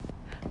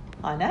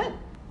Hi, Nat.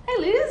 Hey,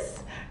 Liz.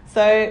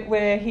 So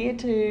we're here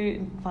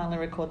to finally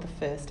record the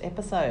first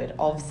episode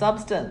of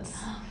Substance.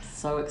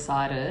 So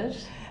excited.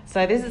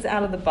 So this is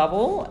Out of the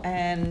Bubble,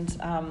 and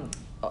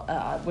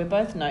we're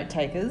both note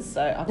takers.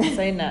 So I can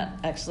see Nat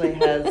actually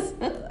has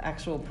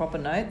actual proper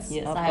notes.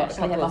 Yes, I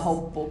actually have a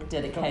whole book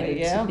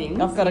dedicated to things.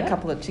 I've got a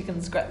couple of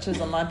chicken scratches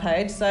on my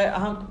page.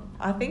 So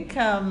I think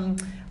I'm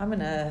going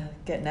to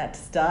get Nat to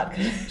start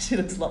because she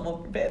looks a lot more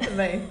prepared than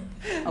me.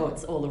 Oh,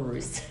 it's all a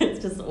roost.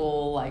 It's just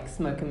all like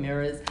smoke and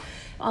mirrors.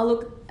 Oh,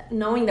 look,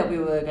 knowing that we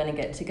were going to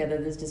get together,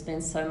 there's just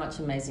been so much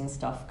amazing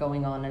stuff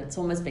going on, and it's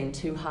almost been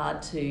too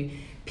hard to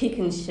pick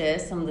and share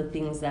some of the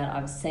things that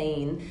I've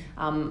seen.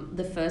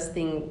 The first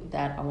thing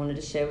that I wanted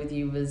to share with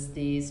you was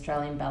the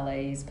Australian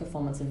Ballet's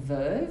performance of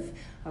Verve.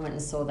 I went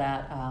and saw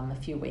that a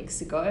few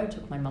weeks ago. I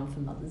took my mum for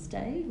Mother's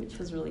Day, which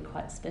was really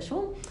quite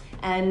special.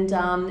 And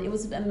it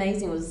was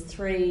amazing. It was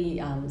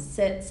 3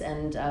 sets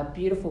and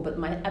beautiful, but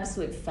my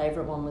absolute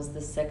favourite one was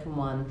the second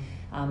one.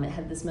 It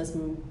had this most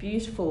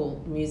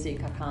beautiful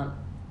music. I can't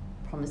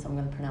promise I'm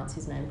going to pronounce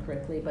his name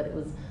correctly, but it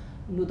was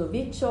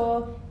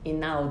Ludovico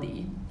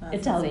Einaudi,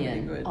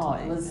 Italian. Really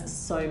it was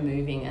so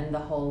moving, and the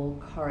whole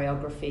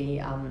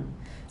choreography.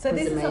 So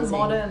this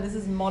amazing. This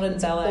is modern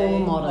It's ballet, all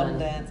modern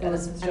dance, it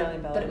was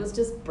Australian ballet. But it was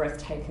just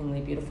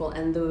breathtakingly beautiful.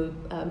 And the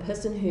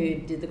person who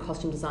did the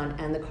costume design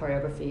and the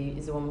choreography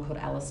is a woman called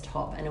Alice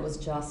Topp, and it was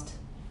just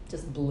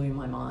blew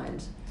my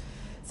mind.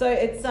 So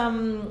it's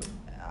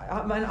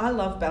I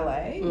love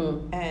ballet,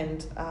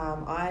 and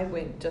I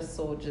just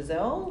saw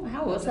Giselle.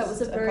 How was that?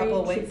 Was it very a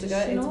couple of weeks ago?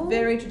 traditional? It's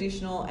very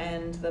traditional,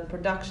 and the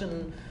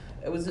production.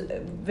 It was a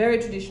very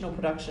traditional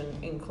production,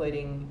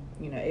 including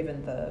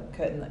even the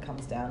curtain that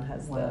comes down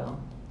has the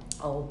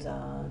old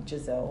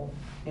Giselle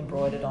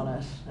embroidered on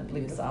it and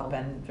lifts up,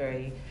 and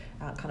very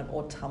kind of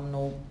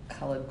autumnal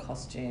coloured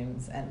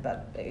costumes,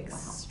 but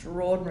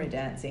extraordinary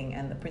dancing.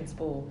 And the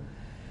principal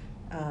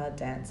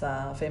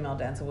female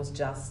dancer, was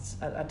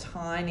just a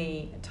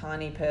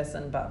tiny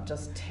person, but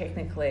just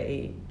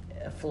technically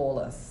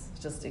flawless,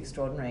 just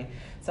extraordinary.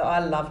 So I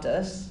loved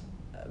it,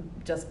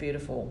 just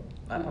beautiful.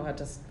 I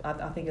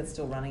think it's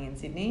still running in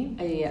Sydney.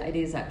 Yeah, it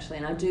is actually,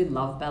 and I do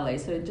love ballet.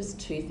 So just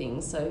 2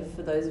 things. So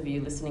for those of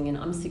you listening in,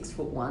 I'm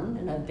 6'1",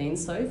 and I've been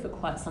so for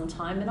quite some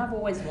time, and I've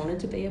always wanted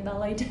to be a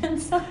ballet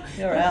dancer.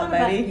 You're out,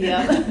 baby.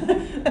 Yeah.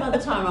 By the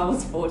time I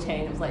was 14,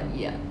 it was like,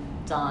 yeah,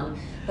 done.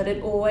 But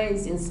it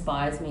always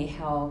inspires me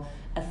how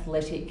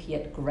athletic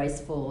yet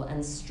graceful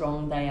and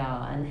strong they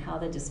are, and how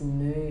they just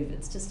move.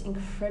 It's just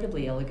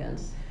incredibly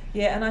elegant.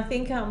 Yeah, and I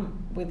think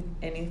with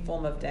any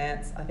form of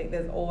dance, I think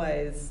there's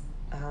always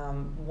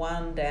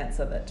one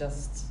dancer that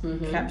just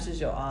captures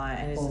your eye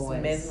and is just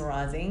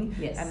mesmerising.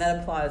 Yes. And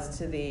that applies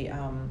to the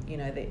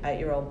the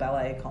 8-year-old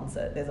ballet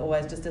concert. There's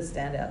always just a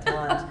standout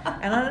talent.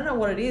 And I don't know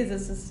what it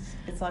is.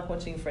 It's like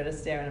watching Fred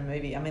Astaire in a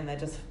movie. I mean, they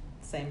just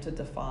seem to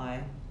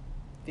defy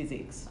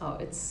physics. Oh,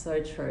 it's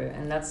so true,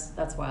 and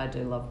that's why I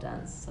do love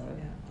dance. So yeah,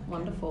 okay.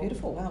 Wonderful,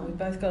 beautiful. Wow, we've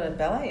both got a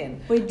ballet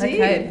in. We did.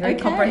 Okay, very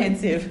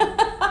comprehensive.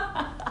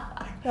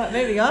 Right,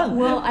 moving on.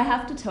 Well, I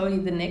have to tell you,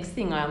 the next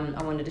thing I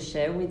wanted to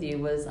share with you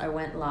was I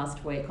went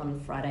last week on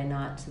Friday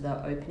night to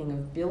the opening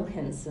of Bill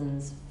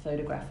Henson's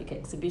photographic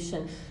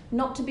exhibition.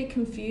 Not to be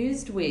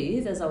confused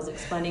with, as I was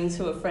explaining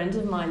to a friend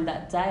of mine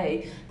that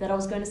day, that I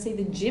was going to see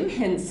the Jim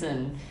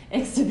Henson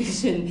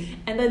exhibition.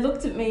 And they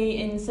looked at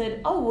me and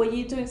said, "Oh, were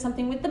you doing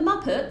something with the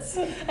Muppets?"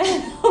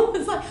 And I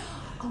was like,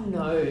 "Oh,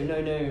 no,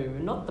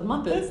 not the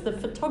Muppets, the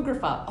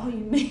photographer." "Oh,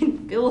 you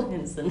mean Bill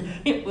Henson?"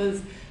 It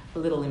was a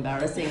little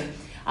embarrassing.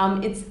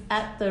 It's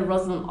at the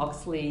Rosalind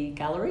Oxley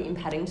Gallery in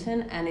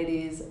Paddington, and it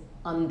is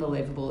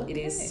unbelievable. Okay. It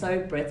is so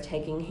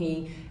breathtaking.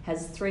 He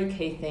has 3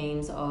 key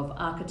themes of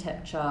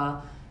architecture,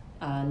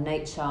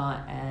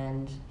 nature,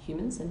 and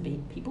humans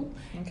and people.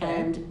 Okay.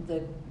 And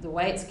the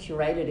way it's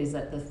curated is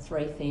that the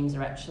 3 themes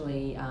are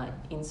actually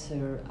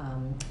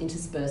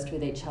interspersed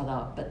with each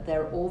other, but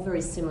they're all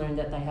very similar in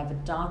that they have a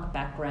dark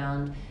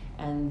background,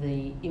 and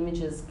the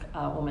images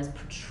are almost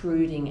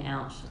protruding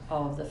out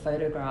of the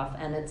photograph,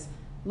 and it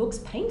looks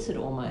painted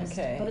almost,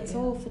 but it's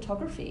all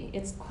photography.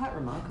 It's quite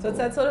remarkable. So it's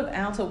that sort of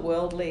outer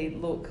worldly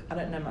look. I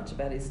don't know much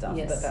about his stuff,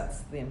 yes, but that's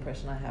the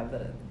impression I have,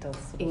 that it does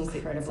sort of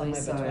incredibly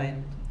sit somewhere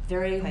between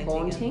very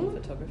haunting,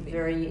 and photography.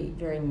 Very,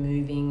 very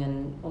moving,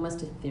 and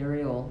almost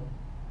ethereal.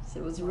 So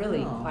it was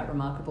really quite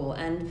remarkable,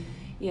 and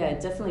yeah,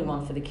 definitely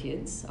one for the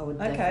kids. I would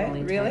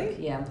definitely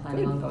really? I'm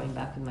planning on going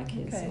back with my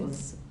kids. Okay. It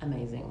was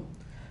amazing.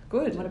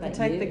 Good. What about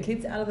take you? the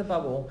kids out of the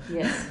bubble.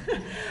 Yes.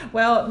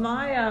 Well,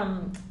 my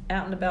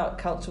out and about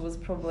culture was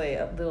probably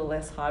a little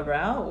less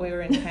highbrow. We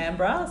were in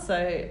Canberra,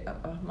 so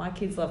my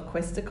kids love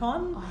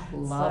Questacon. Oh,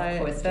 love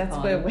Questacon. That's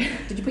where we.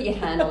 Did you put your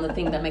hand on the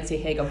thing that makes your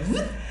hair go?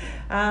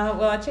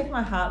 Well, I checked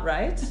my heart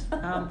rate.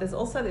 There's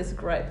also this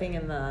great thing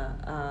in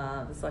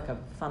there's like a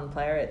fun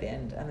play area at the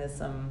end, and there's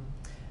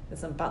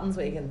some buttons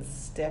where you can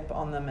step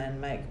on them and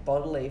make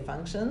bodily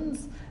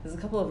functions. There's a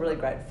couple of really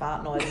great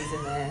fart noises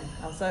in there.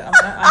 So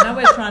I know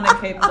we're trying to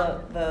keep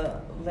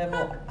the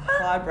level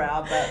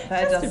highbrow, but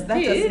that just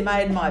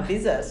made my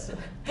visit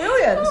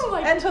brilliant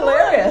and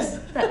hilarious.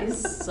 That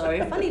is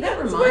so funny. That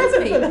It's reminds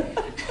worth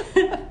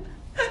me. it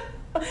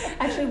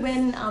Actually,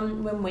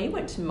 when we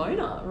went to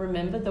Mona,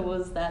 remember there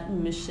was that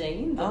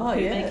machine, the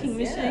yes, making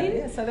machine?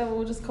 Yeah, so then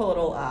we'll just call it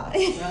all art,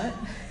 right?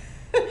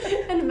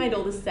 And it made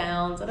all the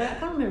sounds. I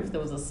can't remember if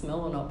there was a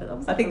smell or not, but that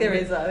was. I think there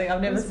is. I think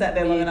I've never sat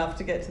there long weird. enough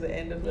to get to the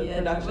end of the Yeah,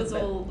 production. it was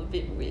all a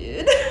bit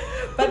weird.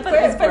 But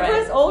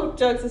Quest, all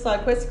jokes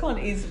aside,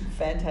 QuestCon is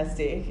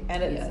fantastic,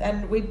 and it's Yeah.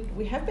 and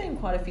we have been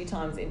quite a few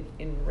times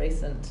in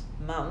recent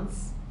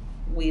months.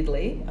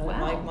 Weirdly,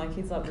 Wow. my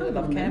kids I really can't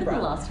love remember Canberra.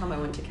 the last time I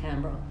went to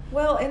Canberra.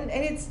 Well, and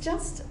it's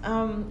just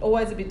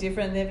always a bit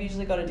different. They've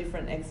usually got a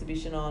different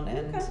exhibition on,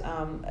 and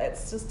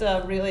it's just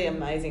a really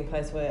amazing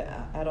place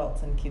where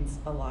adults and kids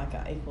alike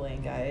are equally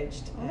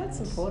engaged. Oh, that's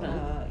and, important.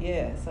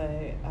 That's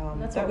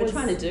That's what we're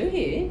trying to do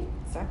here.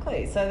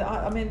 Exactly. So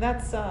I mean,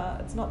 that's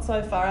it's not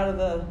so far out of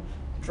the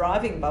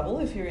driving bubble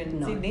if you're in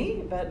No.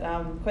 Sydney, but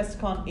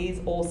QuestCon is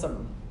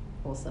awesome.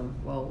 Awesome.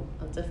 Well,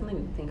 I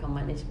definitely think I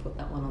might need to put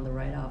that one on the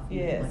radar for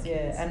my Yes, kids.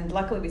 yeah. And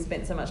luckily we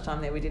spent so much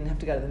time there we didn't have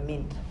to go to the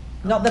Mint.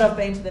 Not that I've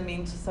been to the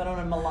Mint, so I don't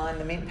want to malign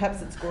the Mint.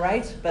 Perhaps it's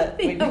great, but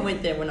I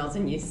went there when I was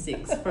in Year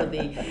 6 for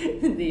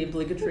the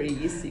obligatory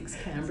Year 6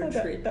 Canberra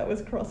trip. that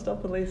was crossed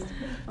off the list.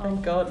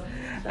 Thank God.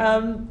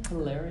 That's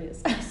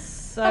hilarious.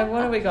 So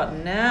what have we got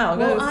now?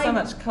 Well, There's so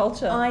much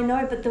culture. I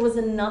know, but there was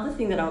another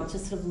thing that I was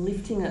just sort of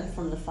lifting it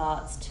from the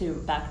farts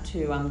back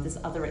to this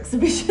other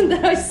exhibition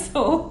that I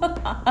saw,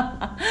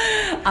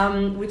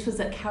 which was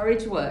at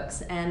Carriage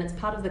Works, and it's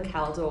part of the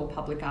Caldor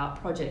Public Art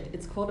Project.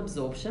 It's called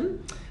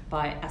Absorption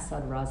by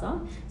Asad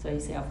Raza. So you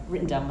see, I've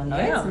written down my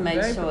notes Yeah, and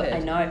made very sure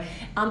prepared. I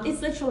know.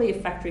 It's literally a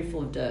factory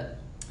full of dirt.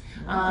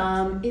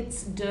 Right.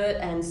 It's dirt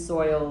and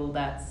soil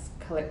that's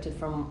collected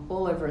from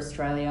all over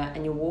Australia,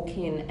 and you walk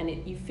in and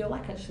you feel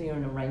like actually you're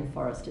in a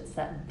rainforest. It's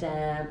that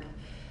damp,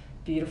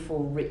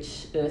 beautiful,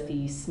 rich,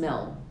 earthy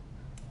smell,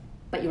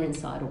 but you're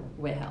inside a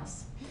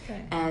warehouse.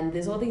 Okay. And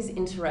there's all these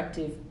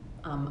interactive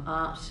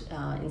art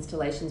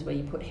installations where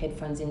you put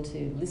headphones in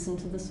to listen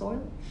to the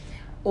soil,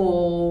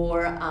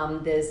 or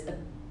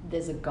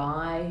there's a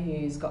guy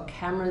who's got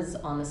cameras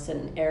on a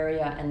certain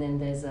area, and then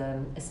there's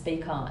a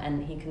speaker,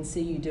 and he can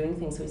see you doing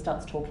things, so he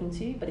starts talking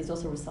to you, but he's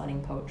also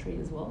reciting poetry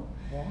as well.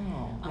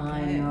 Wow.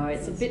 I okay. know,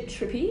 it's a bit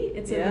trippy,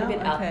 it's a little bit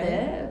out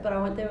there, but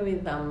I went there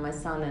with my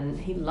son, and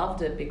he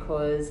loved it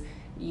because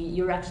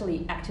you're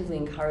actually actively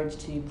encouraged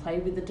to play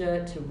with the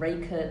dirt, to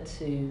rake it,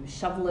 to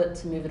shovel it,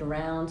 to move it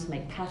around, to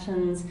make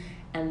patterns,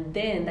 and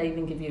then they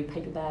even give you a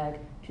paper bag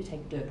to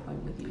take dirt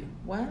home with you.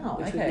 Wow.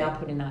 Which we've now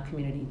put in our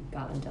community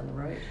garden down the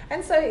road.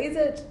 And so is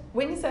it,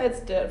 when you say it's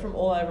dirt from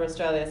all over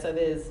Australia, so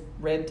there's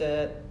red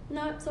dirt?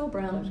 No, it's all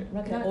brown.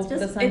 Okay. No, All it's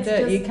just, the same it's dirt.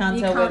 just, You can't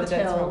tell where the dirt's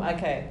tell. from.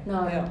 Okay.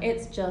 No, Yeah.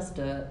 it's just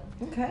dirt.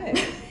 Okay.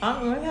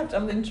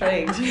 I'm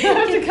intrigued. You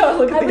have to go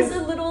look at I was this.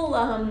 a little,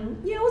 I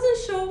wasn't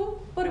sure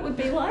what it would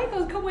be like. I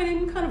was going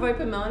in kind of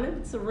open-minded.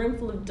 It's a room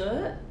full of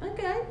dirt.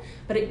 Okay.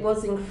 But it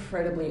was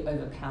incredibly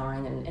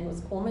overpowering, and it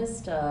was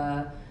almost,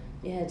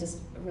 just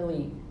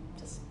really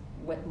just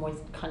wet,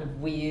 moist, kind of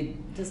weird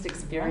just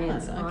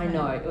experience. Right, okay. I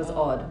know, it was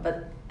odd,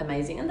 but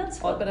amazing. And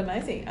that's Odd but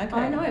amazing. Okay.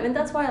 I know, and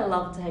that's why I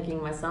love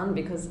taking my son,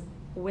 because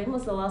when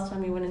was the last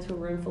time you went into a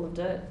room full of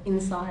dirt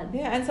inside?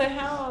 Yeah, and so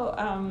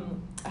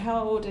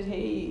how did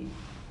he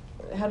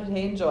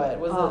enjoy it?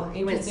 Was it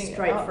he went interesting?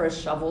 straight for a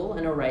shovel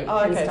and a rake Oh,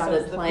 and okay, so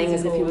started it's the playing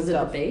as if he physical was at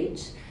stuff. the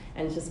beach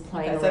and just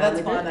playing Okay, around so that's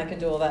with fine. it. They can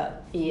do all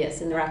that.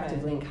 Yes, and they're Okay.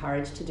 actively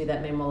encouraged to do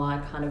that. Meanwhile, I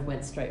kind of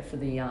went straight for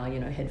the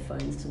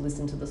headphones to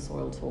listen to the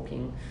soil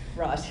talking,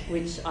 Right.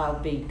 which I'll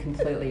be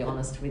completely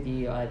honest with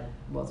you, I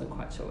wasn't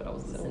quite sure what I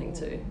was listening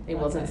to. It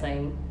wasn't Okay.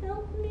 saying,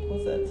 "Help me."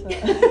 Was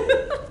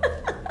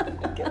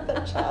it? Get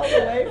that child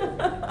away from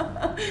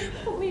me.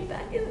 Put me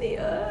back in the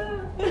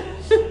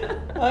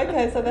earth.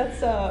 Okay, so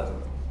that's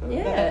Yeah,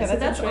 okay, so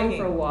that's on intriguing.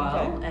 for a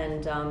while, Okay.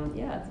 and I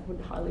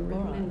would highly All right,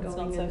 recommend it's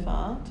going. not so and-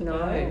 far to No.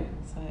 go.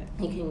 So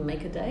You can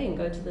make a day and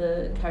go to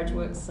the Carriage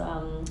Works,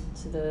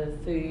 to the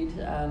food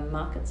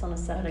markets on a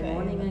Saturday okay,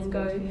 morning that's and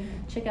good go to hear.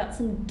 check out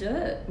some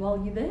dirt while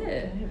you're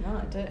there. Yeah,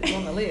 right, it's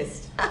on the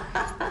list.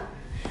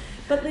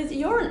 But Liz,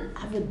 you're an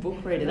avid book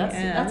reader. That's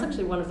am.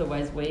 actually one of the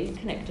ways we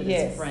connected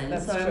Yes, as friends.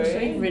 that's so I'm true.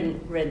 sure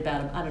you've read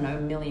about, I don't know,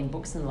 1 million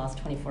books in the last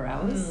 24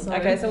 hours. So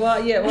Okay, so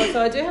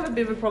I do have a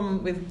bit of a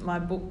problem with my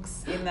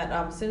books in that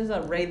as soon as I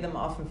read them,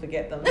 I often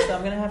forget them. So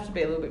I'm going to have to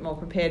be a little bit more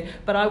prepared.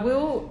 But I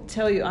will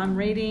tell you, I'm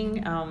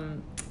reading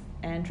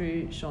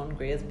Andrew Sean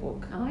Greer's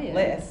book, Oh, yeah.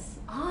 Less,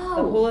 the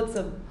Oh,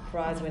 Pulitzer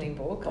Prize-winning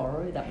book.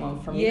 borrow that one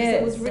from you. 'cause Yeah,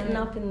 it was so- written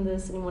up in the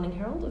Sydney Morning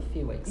Herald a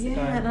few weeks ago.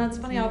 Yeah, no, it's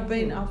funny.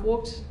 Amazing. I've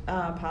walked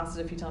past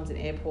it a few times in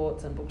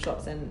airports and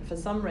bookshops, and for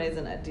some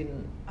reason it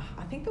didn't.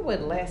 I think the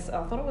word less.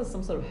 I thought it was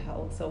some sort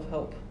of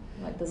self-help.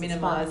 Like this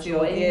Minimise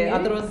joy. I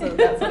thought it was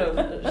that sort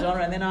of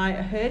genre. And then I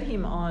heard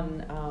him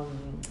on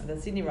the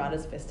Sydney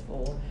Writers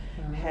Festival.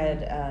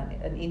 Had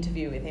an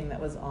interview with him that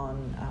was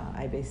on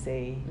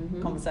ABC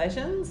Mhm.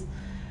 Conversations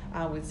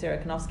with Sarah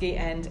Konofsky,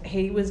 and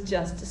he was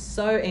just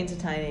so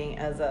entertaining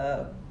as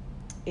a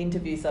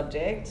interview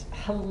subject,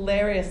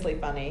 hilariously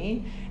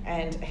funny,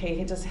 and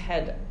he just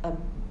had a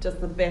just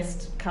the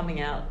best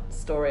coming out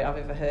story I've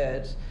ever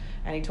heard.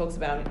 And he talks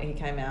about he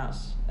came out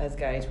as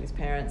gay to his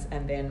parents,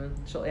 and then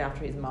shortly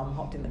after his mum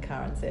hopped in the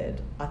car and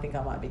said, I think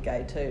I might be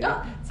gay too.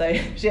 Oh. So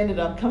she ended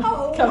up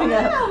coming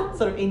out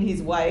sort of in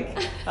his wake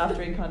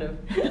after he kind of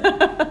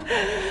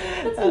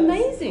That's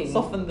amazing.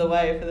 softened the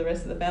way for the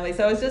rest of the family.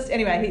 So it was just,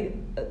 anyway,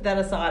 that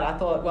aside, I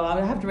thought, well,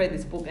 I have to read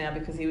this book now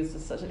because he was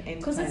just such an entertaining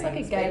Because it's like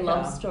a gay speaker.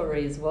 love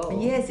story as well.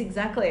 Yes,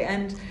 exactly.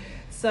 And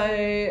so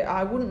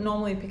I wouldn't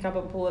normally pick up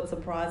a Pulitzer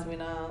Prize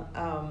winner.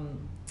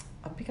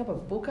 I'd pick up a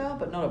Booker,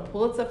 but not a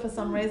Pulitzer for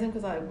some reason,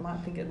 because I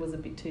might think it was a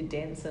bit too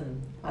dense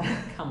and.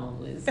 Come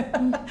on, Liz.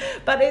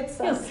 But it's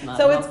You're smart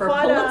so enough it's for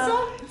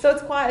a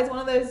quite it's one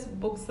of those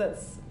books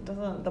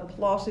the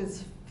plot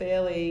is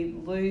fairly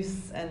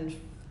loose and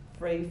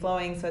free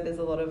flowing. So there's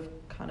a lot of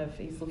kind of,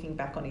 he's looking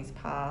back on his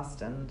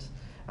past, and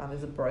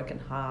there's a broken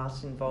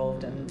heart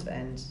involved,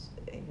 and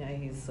you know,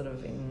 he's sort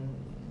of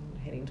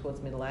heading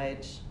towards middle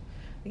age.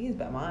 I think he's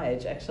about my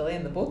age actually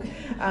in the book,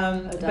 so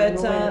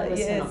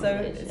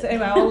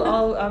anyway,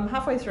 I'm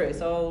halfway through,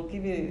 so I'll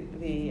give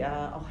you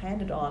I'll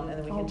hand it on, and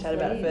then we can chat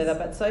about it further.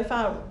 But so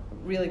far,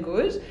 really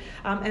good,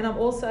 and I'm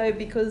also,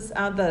 because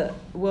the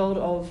world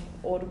of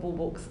Audible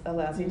books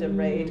allows you to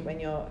read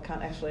when you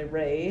can't actually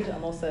read.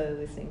 I'm also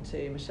listening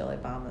to Michelle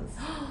Obama's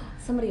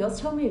Somebody else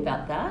told me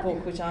about that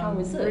book, which I'm How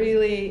is it?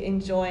 really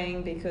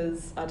enjoying,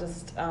 because I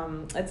just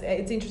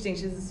it's interesting.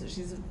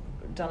 She's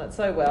done it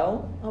so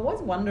well. I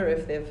always wonder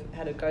if they've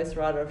had a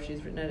ghostwriter, or if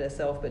she's written it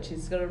herself, but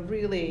she's got a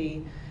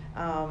really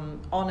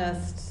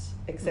honest,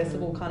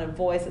 accessible kind of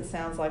voice. It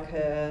sounds like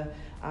her,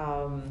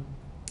 and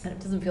it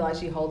doesn't feel like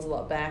she holds a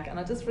lot back, and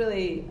I just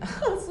really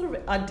sort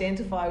of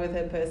identify with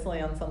her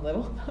personally on some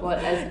level. What,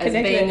 as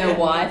being a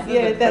wife?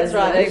 Yeah, that's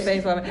right.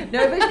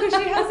 No, but because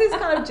she has this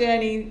kind of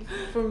journey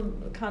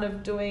from kind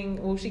of doing,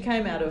 well, she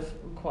came out of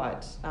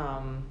quite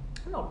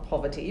not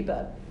poverty,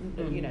 but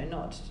you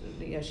know,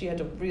 she had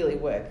to really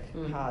work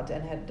hard,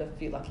 and had a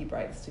few lucky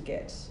breaks to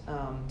get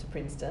to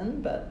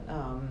Princeton, but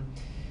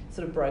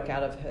sort of broke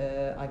out of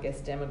her, I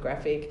guess,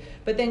 demographic,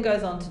 but then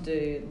goes on to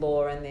do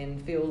law, and then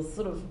feels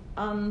sort of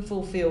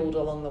unfulfilled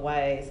along the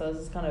way. So I was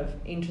just kind of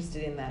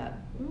interested in that.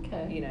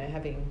 Okay. You know,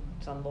 having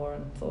done law,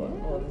 and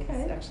thought, this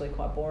okay. is actually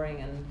quite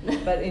boring,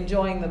 but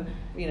enjoying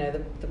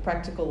the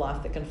practical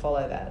life that can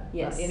follow that.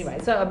 Yes. Anyway,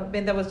 so I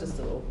mean, that was just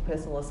a little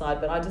personal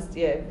aside, but I just,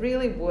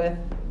 really worth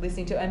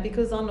listening to, and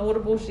because on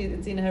Audible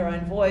it's in her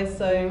own voice,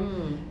 so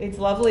it's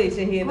lovely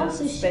to hear them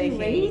so speaking.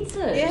 she reads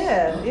it.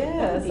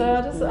 Yeah.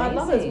 So I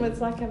love it. amazing.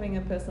 It's like having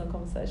a personal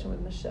conversation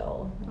with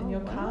Michelle in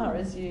your car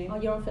as you. Oh,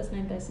 you're on first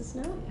name basis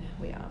now? Yeah,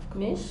 we are, of course.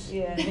 Mish?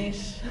 Yeah,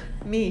 Mish.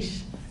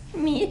 Mish.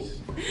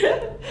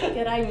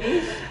 G'day,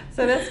 Mish.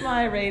 So that's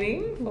my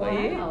reading for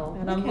you, Wow,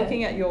 and I'm okay.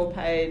 looking at your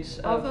page.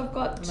 I've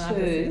got Marcus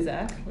two.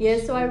 Isaac, Yeah,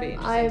 so would be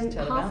interesting I'm to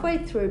chat about. halfway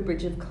through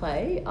Bridge of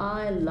Clay.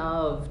 I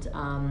loved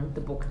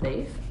The Book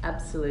Thief,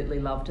 absolutely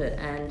loved it,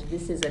 and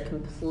this is a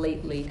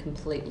completely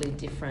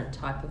different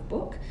type of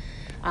book.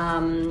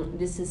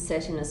 This is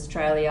set in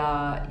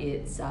Australia.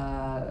 It's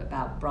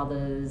about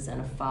brothers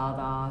and a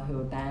father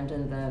who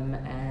abandon them,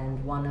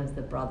 and one of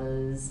the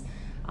brothers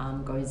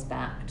goes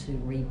back to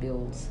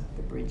rebuild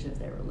the bridge of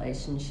their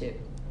relationship.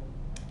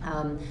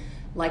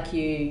 Like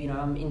you,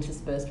 I'm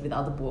interspersed with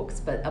other books,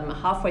 but I'm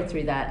halfway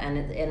through that, and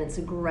it's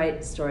a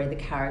great story. The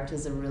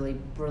characters are really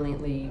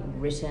brilliantly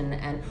written,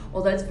 and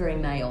although it's very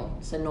male,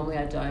 so normally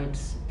I don't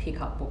pick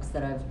up books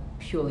that have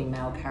purely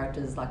male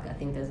characters. Like, I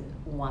think there's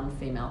one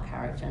female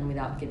character, and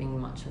without giving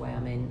much away, I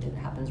mean, it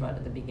happens right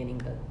at the beginning,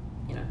 but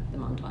the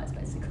mum dies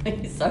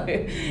basically, so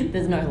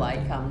there's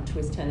no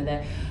twist turner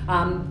there,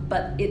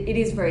 but it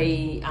is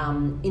very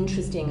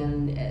interesting,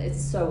 and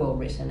it's so well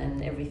written,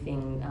 and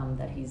everything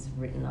that he's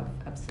written I've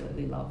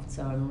absolutely loved,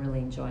 so I'm really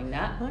enjoying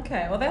that.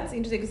 Okay, well that's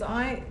interesting, because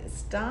I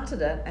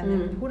started it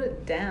and then put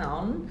it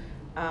down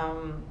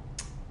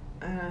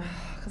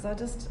because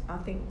I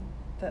think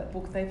that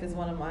Book Thief is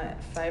one of my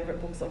favourite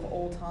books of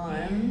all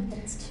time. But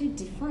it's too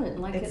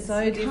different. Like, it's so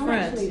you different.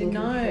 Can't actually even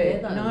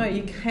compare them. No,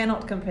 you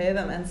cannot compare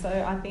them. And so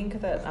I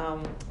think that I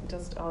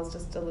was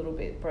just a little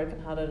bit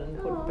brokenhearted and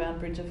put down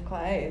Bridge of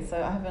Clay.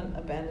 So I haven't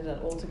abandoned it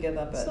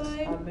altogether, but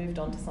I've moved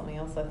on to something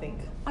else, I think.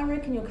 I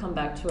reckon you'll come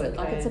back to it.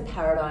 Like, it's a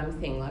paradigm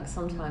thing. Like,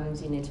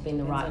 sometimes you need to be in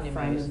the right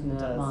frame of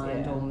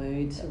mind or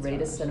mood to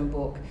read a certain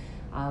book.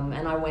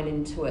 And I went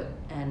into it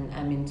and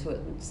am into it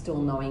still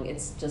knowing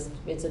it's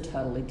a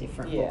totally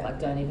different book. Like,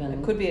 don't even...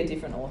 It could be a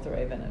different author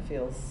even. It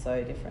feels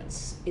so different.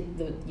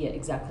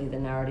 Exactly. The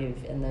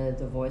narrative and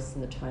the voice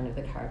and the tone of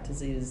the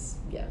characters is,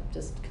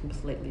 just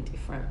completely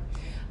different.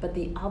 But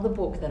the other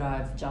book that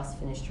I've just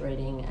finished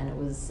reading, and it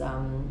was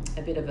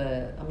a bit of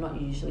I'm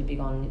not usually big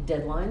on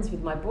deadlines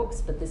with my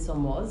books, but this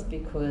one was,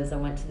 because I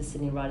went to the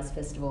Sydney Writers'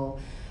 Festival,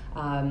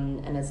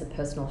 and as a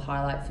personal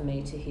highlight for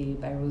me to hear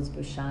Behrouz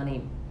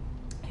Booshani,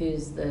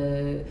 who's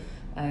the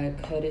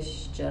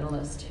Kurdish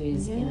journalist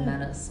who's in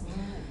Manus.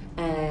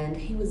 Right. And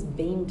he was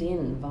beamed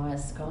in via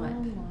Skype.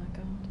 Oh my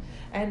God.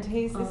 And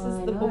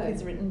the book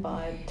is written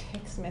by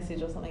text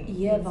message or something.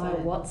 Yeah, via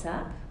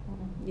WhatsApp.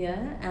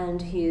 Yeah,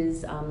 and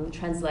his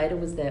translator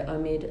was there,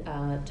 Omid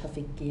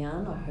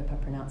Tofikian. I hope I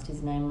pronounced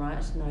his name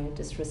right, no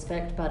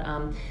disrespect. But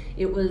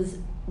it was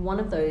one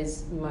of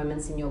those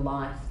moments in your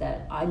life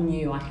that I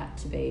knew I had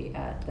to be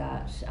at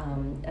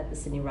the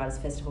Sydney Writers'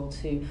 Festival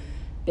to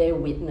bear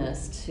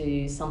witness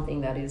to something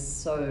that is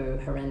so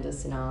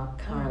horrendous in our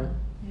current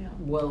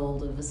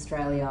world of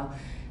Australia.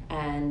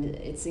 And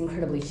it's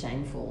incredibly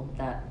shameful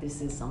that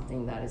this is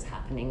something that is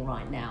happening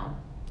right now.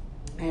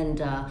 And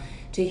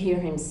to hear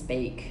him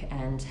speak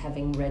and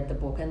having read the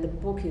book, and the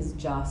book is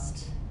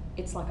just,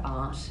 it's like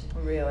art.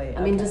 Really?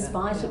 I mean,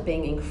 despite it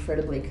being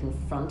incredibly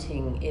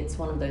confronting, it's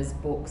one of those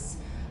books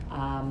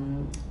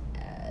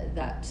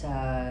that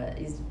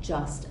is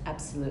just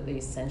absolutely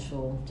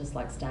essential, just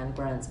like Stan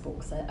Grant's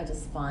books. I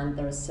just find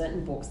there are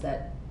certain books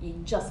that you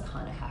just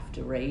kind of have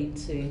to read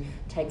to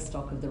take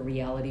stock of the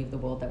reality of the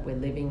world that we're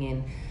living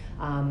in.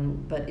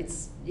 But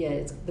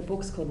the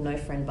book's called No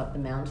Friend But the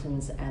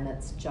Mountains, and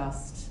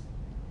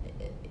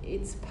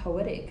it's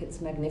poetic,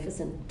 it's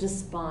magnificent,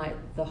 despite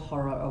the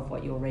horror of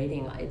what you're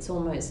reading. It's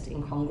almost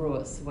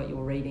incongruous what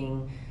you're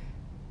reading,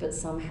 but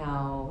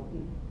somehow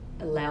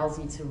allows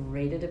you to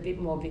read it a bit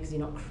more because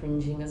you're not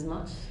cringing as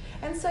much.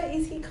 And so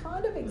is he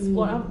kind of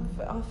exploring,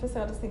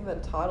 firstly I just think the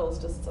title's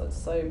just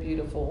so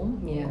beautiful,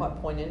 quite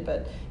poignant,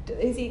 but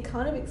is he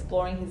kind of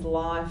exploring his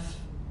life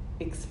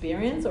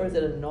experience, or is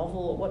it a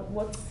novel?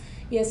 What's...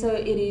 Yeah, so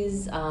it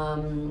is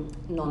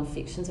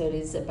non-fiction, so it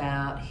is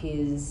about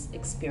his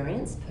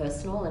experience,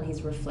 personal, and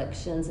his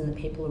reflections and the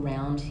people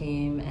around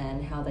him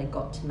and how they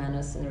got to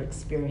Manus and their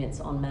experience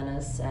on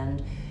Manus,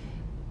 and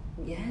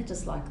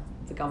just like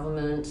the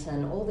government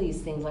and all these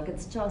things. Like,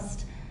 it's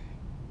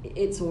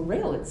all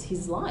real, it's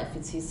his life,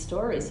 it's his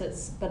story. So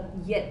but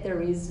yet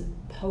there is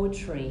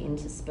poetry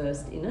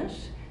interspersed in it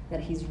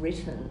that he's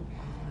written,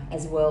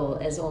 as well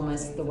as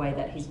almost the way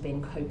that he's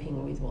been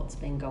coping with what's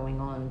been going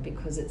on,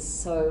 because it's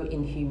so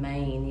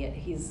inhumane, yet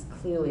he's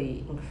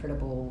clearly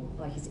incredible.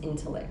 Like, his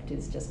intellect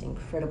is just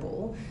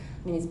incredible.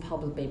 I mean, he's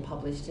probably been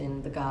published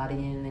in The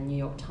Guardian and New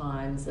York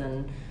Times,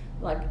 and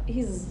like,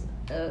 he's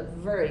a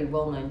very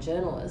well-known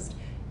journalist,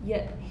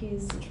 yet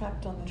he's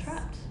trapped on this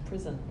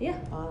prison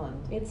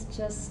island. It's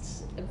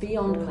just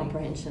beyond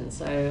comprehension.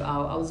 So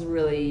I was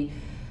really...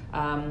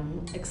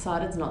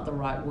 excited's not the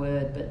right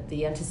word, but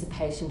the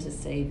anticipation to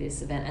see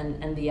this event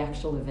and the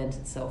actual event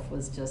itself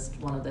was just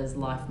one of those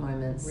life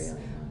moments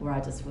where I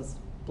just was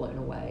blown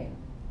away.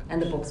 And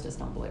the book's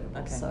just unbelievable.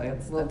 Okay, so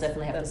we'll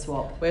definitely have to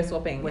swap. We're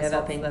swapping.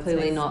 That's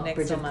clearly not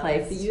Bridget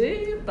Clay for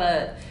you,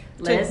 but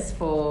Les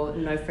for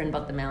No Friend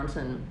But the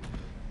Mountain.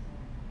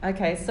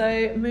 Okay,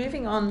 so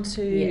moving on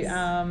to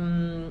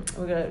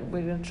we're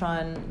gonna try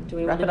and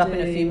wrap it up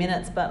in a few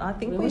minutes, but I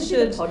think we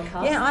should.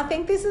 Yeah, I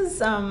think this is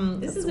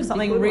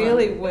something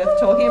really worth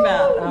talking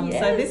about.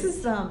 So this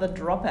is The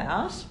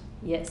Dropout.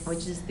 Yes.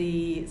 Which is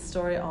the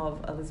story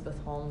of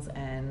Elizabeth Holmes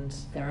and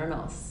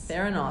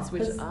Theranos,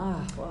 which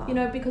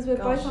wow. Because we're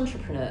both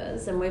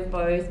entrepreneurs and we've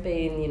both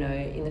been,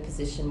 in the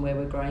position where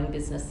we're growing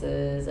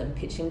businesses and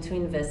pitching to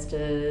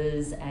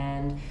investors.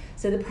 And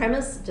so the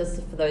premise,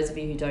 just for those of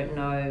you who don't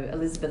know,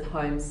 Elizabeth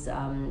Holmes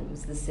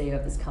was the CEO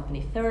of this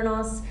company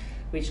Theranos,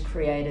 which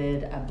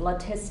created a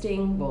blood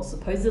testing,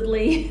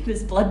 supposedly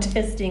this blood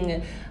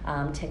testing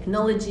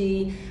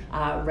technology,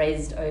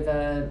 raised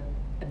over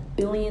 $1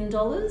 billion,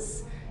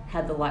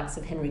 had the likes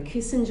of Henry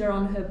Kissinger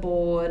on her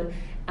board,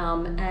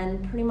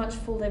 and pretty much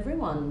fooled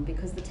everyone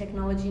because the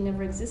technology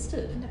never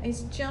existed. It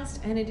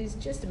is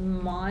just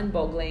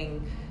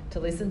mind-boggling to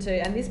listen to.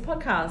 And this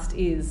podcast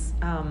is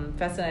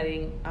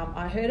fascinating.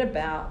 I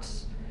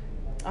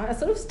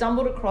sort of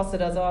stumbled across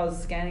it as I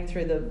was scanning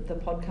through the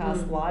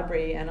podcast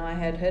library, and I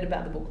had heard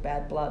about the book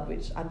Bad Blood,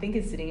 which I think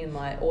is sitting in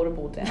my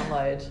Audible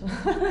download.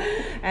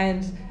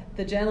 And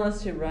the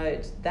journalist who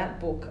wrote that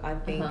book, I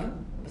think,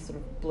 sort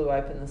of blew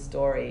open the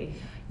story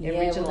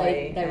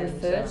originally. They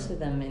refer to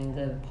them in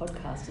the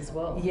podcast as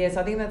well. Yes,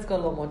 I think that's got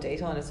a lot more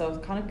detail in it, so I was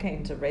kind of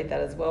keen to read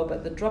that as well.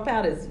 But The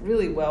Dropout is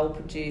really well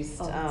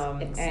produced,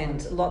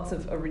 and lots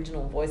of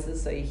original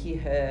voices, so you hear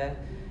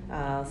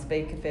her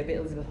speak a fair bit,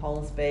 Elizabeth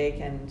Holmes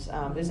speak, and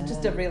there's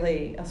just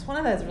it's one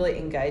of those really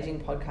engaging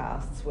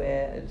podcasts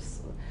where it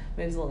just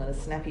moves along at a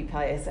snappy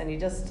pace, and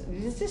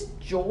it's just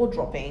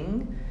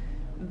jaw-dropping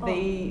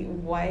the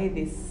way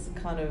this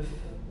kind of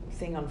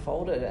thing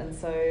unfolded. And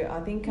so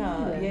I think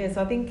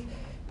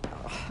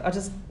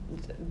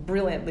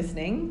brilliant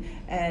listening.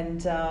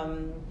 And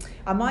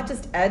I might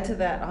just add to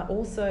that, I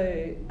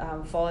also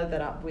followed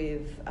that up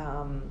with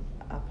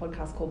a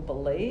podcast called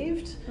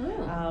Believed,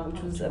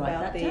 which was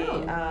about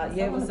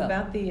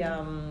the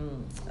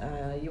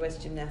US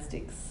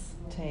gymnastics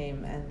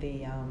team and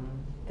the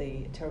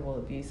terrible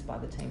abuse by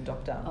the team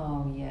doctor.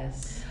 Oh,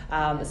 yes.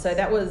 So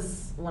that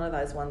was one of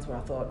those ones where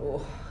I thought,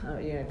 got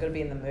to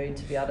be in the mood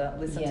to be able to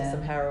listen to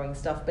some harrowing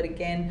stuff. But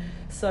again,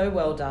 so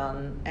well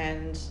done,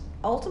 and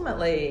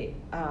ultimately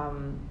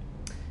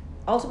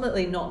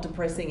not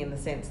depressing in the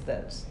sense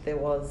that there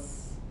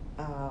was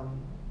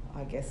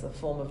I guess, a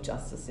form of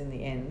justice in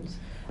the end.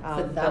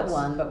 For that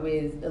one, but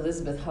with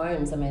Elizabeth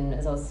Holmes, I mean,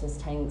 as I was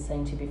just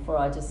saying to you before,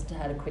 I just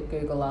had a quick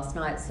Google last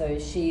night. So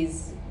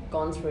she's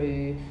gone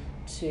through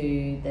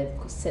they've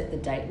set the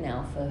date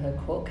now for her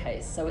court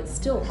case. So it's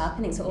still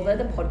happening. So although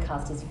the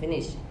podcast is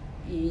finished,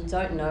 you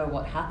don't know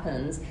what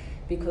happens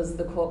because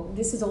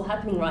this is all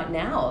happening right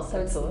now. So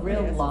it's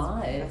real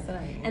live.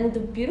 And the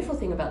beautiful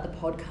thing about the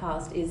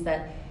podcast is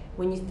that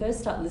when you first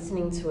start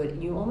listening to it,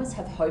 you almost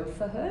have hope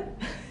for her.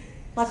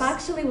 Like I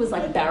actually was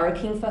like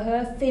barracking for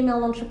her,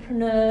 female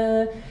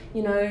entrepreneur,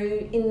 you know,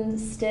 in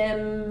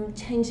STEM,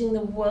 changing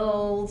the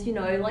world, you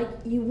know, like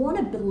you want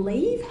to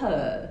believe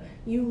her.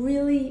 You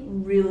really,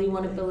 really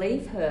want to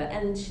believe her.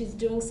 And she's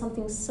doing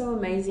something so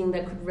amazing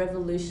that could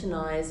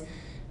revolutionise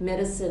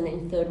medicine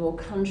in third world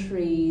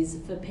countries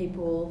for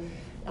people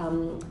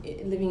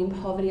living in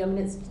poverty. I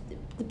mean,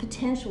 the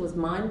potential is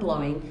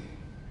mind-blowing.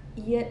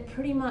 Yet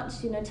pretty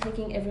much, you know,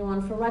 taking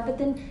everyone for a ride. But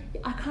then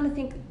I kind of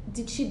think,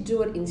 did she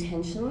do it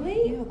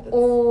intentionally?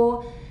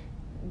 Or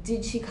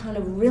did she kind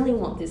of really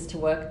want this to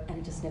work and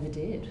it just never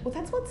did? Well,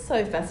 that's what's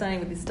so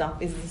fascinating with this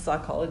stuff is the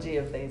psychology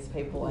of these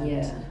people.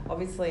 And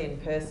obviously in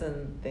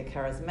person, they're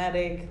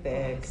charismatic,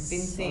 they're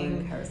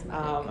convincing. So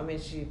charismatic. I mean,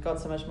 she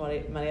got so much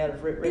money out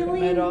of Rupert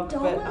Murdoch.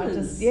 But I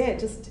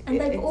and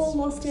they've all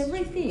lost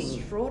everything.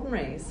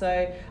 Extraordinary.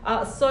 So,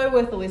 so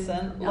worth a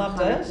listen. Loved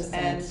 100%.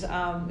 it.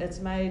 And it's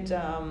made...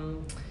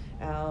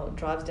 our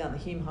drives down the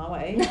Hume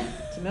Highway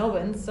to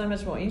Melbourne so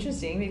much more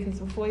interesting because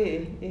before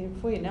you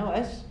know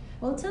it,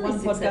 well, it's only one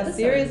 6 podcast episodes.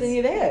 Series and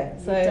you're there.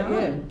 So you're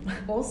done.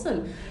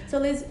 Awesome. So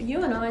Liz,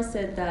 you and I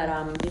said that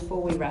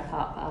before we wrap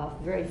up our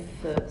very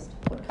first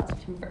podcast,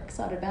 which I'm very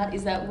excited about,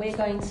 is that we're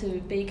going to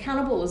be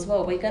accountable as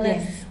well. We're going to.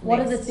 What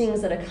are the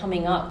things that are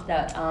coming up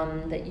that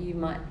that you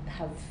might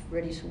have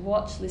ready to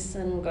watch,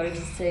 listen, go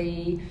to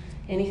see?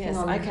 Anything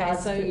on the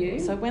cards for you?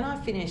 So when I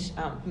finish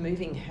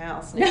moving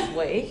house next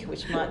week,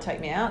 which might take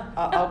me out,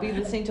 I'll be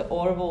listening to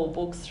Audible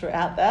books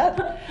throughout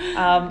that.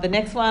 The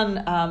next one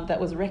that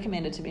was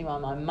recommended to me by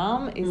my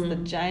mum is the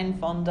Jane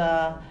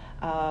Fonda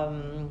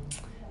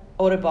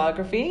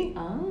autobiography.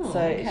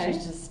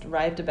 She's just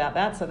raved about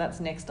that, so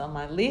that's next on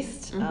my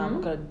list.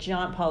 I've got a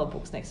giant pile of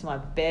books next to my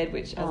bed,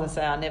 which, as I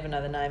say, I never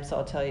know the name, so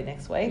I'll tell you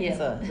next week.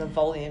 The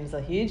volumes are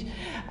huge.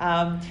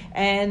 I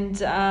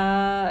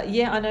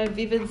know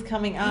Vivid's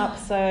coming up,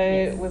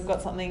 so we've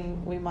got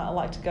something we might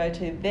like to go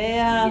to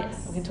there.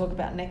 We can talk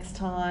about next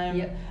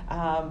time.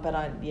 But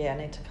I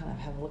need to kind of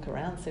have a look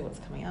around, see what's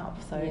coming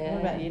up. So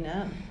what about you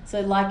now?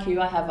 So like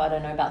you, I have, I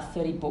don't know, about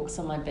 30 books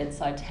on my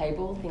bedside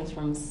table, things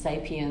from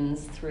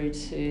Sapiens through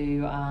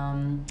to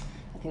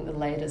I think the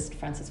latest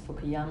Francis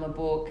Fukuyama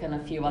book and a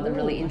few other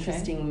really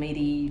interesting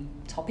meaty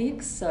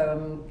topics.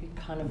 So I'm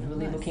kind of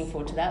really looking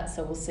forward to that.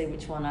 So we'll see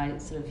which one I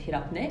sort of hit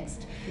up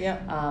next.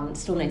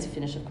 Still need to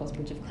finish, of course,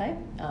 Bridge of Clay.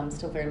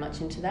 Still very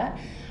much into that.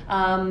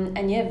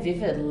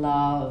 Vivid,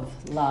 love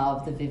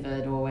the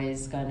Vivid.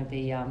 Always going to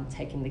be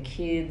taking the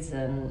kids,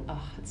 and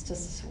it's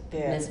just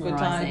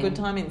mesmerising. Good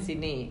time in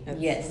Sydney.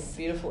 It's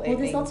beautiful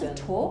evenings. Well, there's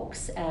lots of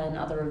talks and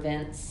other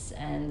events,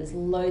 and there's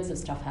loads of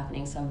stuff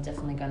happening. So I'm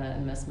definitely going to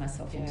immerse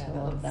myself into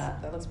all of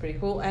that. That looks pretty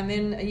cool. And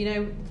then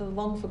the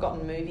long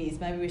forgotten movies.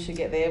 Maybe we should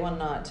get there one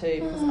night too,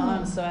 because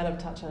I'm so out of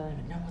touch. I don't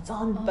even know what's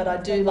on, but I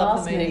do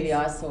love the movies. The last movie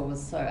I saw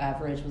was so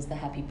average. Was The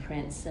Happy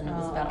Prince, and it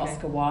was about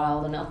Oscar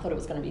Wilde, and I thought it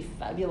was going to be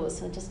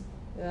fabulous, and just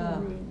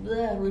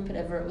Rupert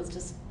Everett was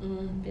just a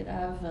bit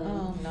av.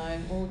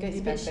 And we'll get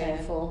you back there.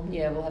 Shameful.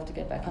 Yeah, we'll have to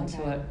get back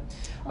into it.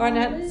 All right,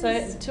 Nat.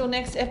 So till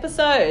next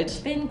episode. It's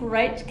been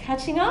great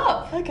catching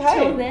up. Okay.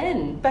 Till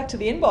then. Back to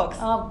the inbox.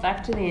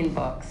 Back to the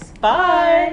inbox. Bye.